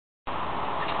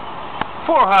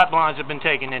4 hot blondes have been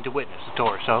taken in to witness the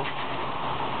torso.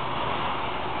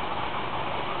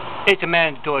 It's a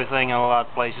mandatory thing in a lot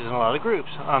of places and a lot of groups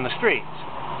on the streets.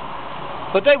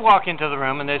 But they walk into the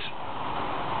room and this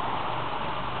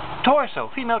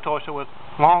torso, female torso with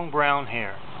long brown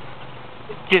hair,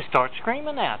 just starts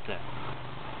screaming at them.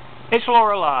 It's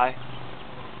Lorelei,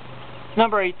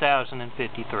 number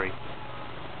 8053.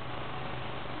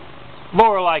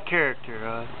 Lorelei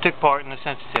character took part in the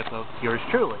censorship of yours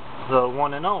truly, the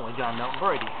one and only John Melton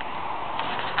Brady.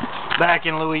 Back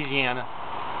in Louisiana,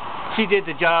 she did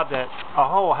the job that a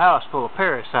whole house full of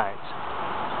parasites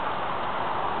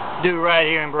do right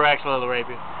here in Little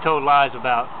Arabia. Told lies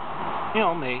about,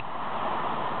 me.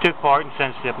 Took part in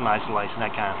censorship and isolation,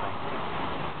 that kind of thing.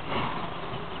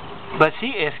 But she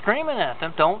is screaming at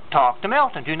them, don't talk to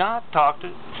Melton. Do not talk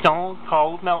to Stone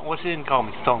Cold Melton. Well, she didn't call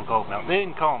me Stone Cold Melton. They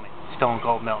didn't call me Stone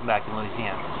Cold Melton back in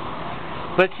Louisiana.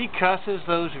 But she cusses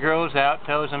those girls out,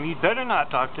 tells them, you'd better not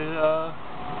talk to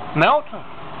Melton.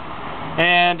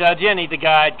 And Jenny, the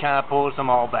guide, kind of pulls them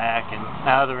all back and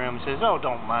out of the room and says, oh,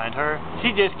 don't mind her.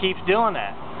 She just keeps doing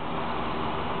that.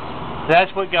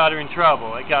 That's what got her in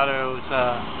trouble. It got her those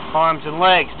arms and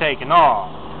legs taken off.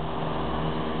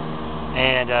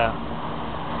 And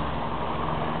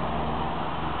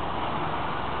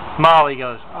Molly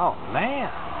goes, oh, man.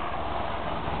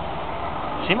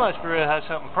 She must really have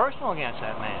something personal against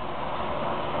that man.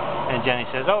 And Jenny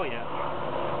says, oh, yeah.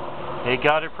 It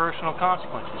got her personal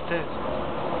consequences, too.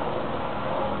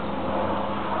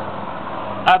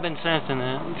 I've been sensing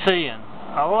and seeing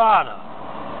a lot of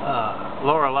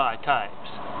Lorelei types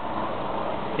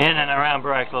in and around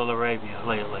Little Arabia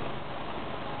lately.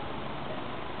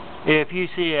 If you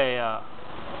see a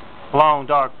long,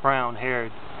 dark,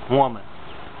 brown-haired woman,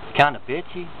 kind of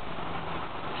bitchy,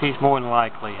 she's more than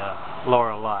likely a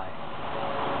Lorelei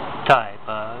type.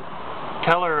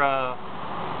 Tell her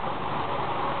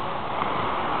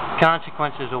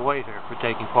consequences await her for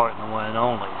taking part in the one and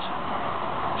only's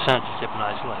censorship and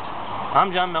isolation.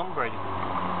 I'm John Melton Brady.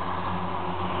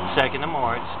 2nd of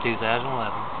March,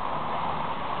 2011.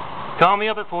 Call me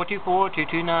up at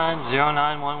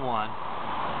 424-229-0911.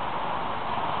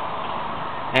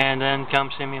 And then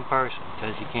come see me in person,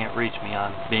 because you can't reach me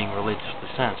on being religiously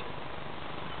censored.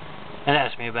 And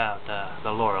ask me about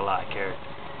the Lorelei character.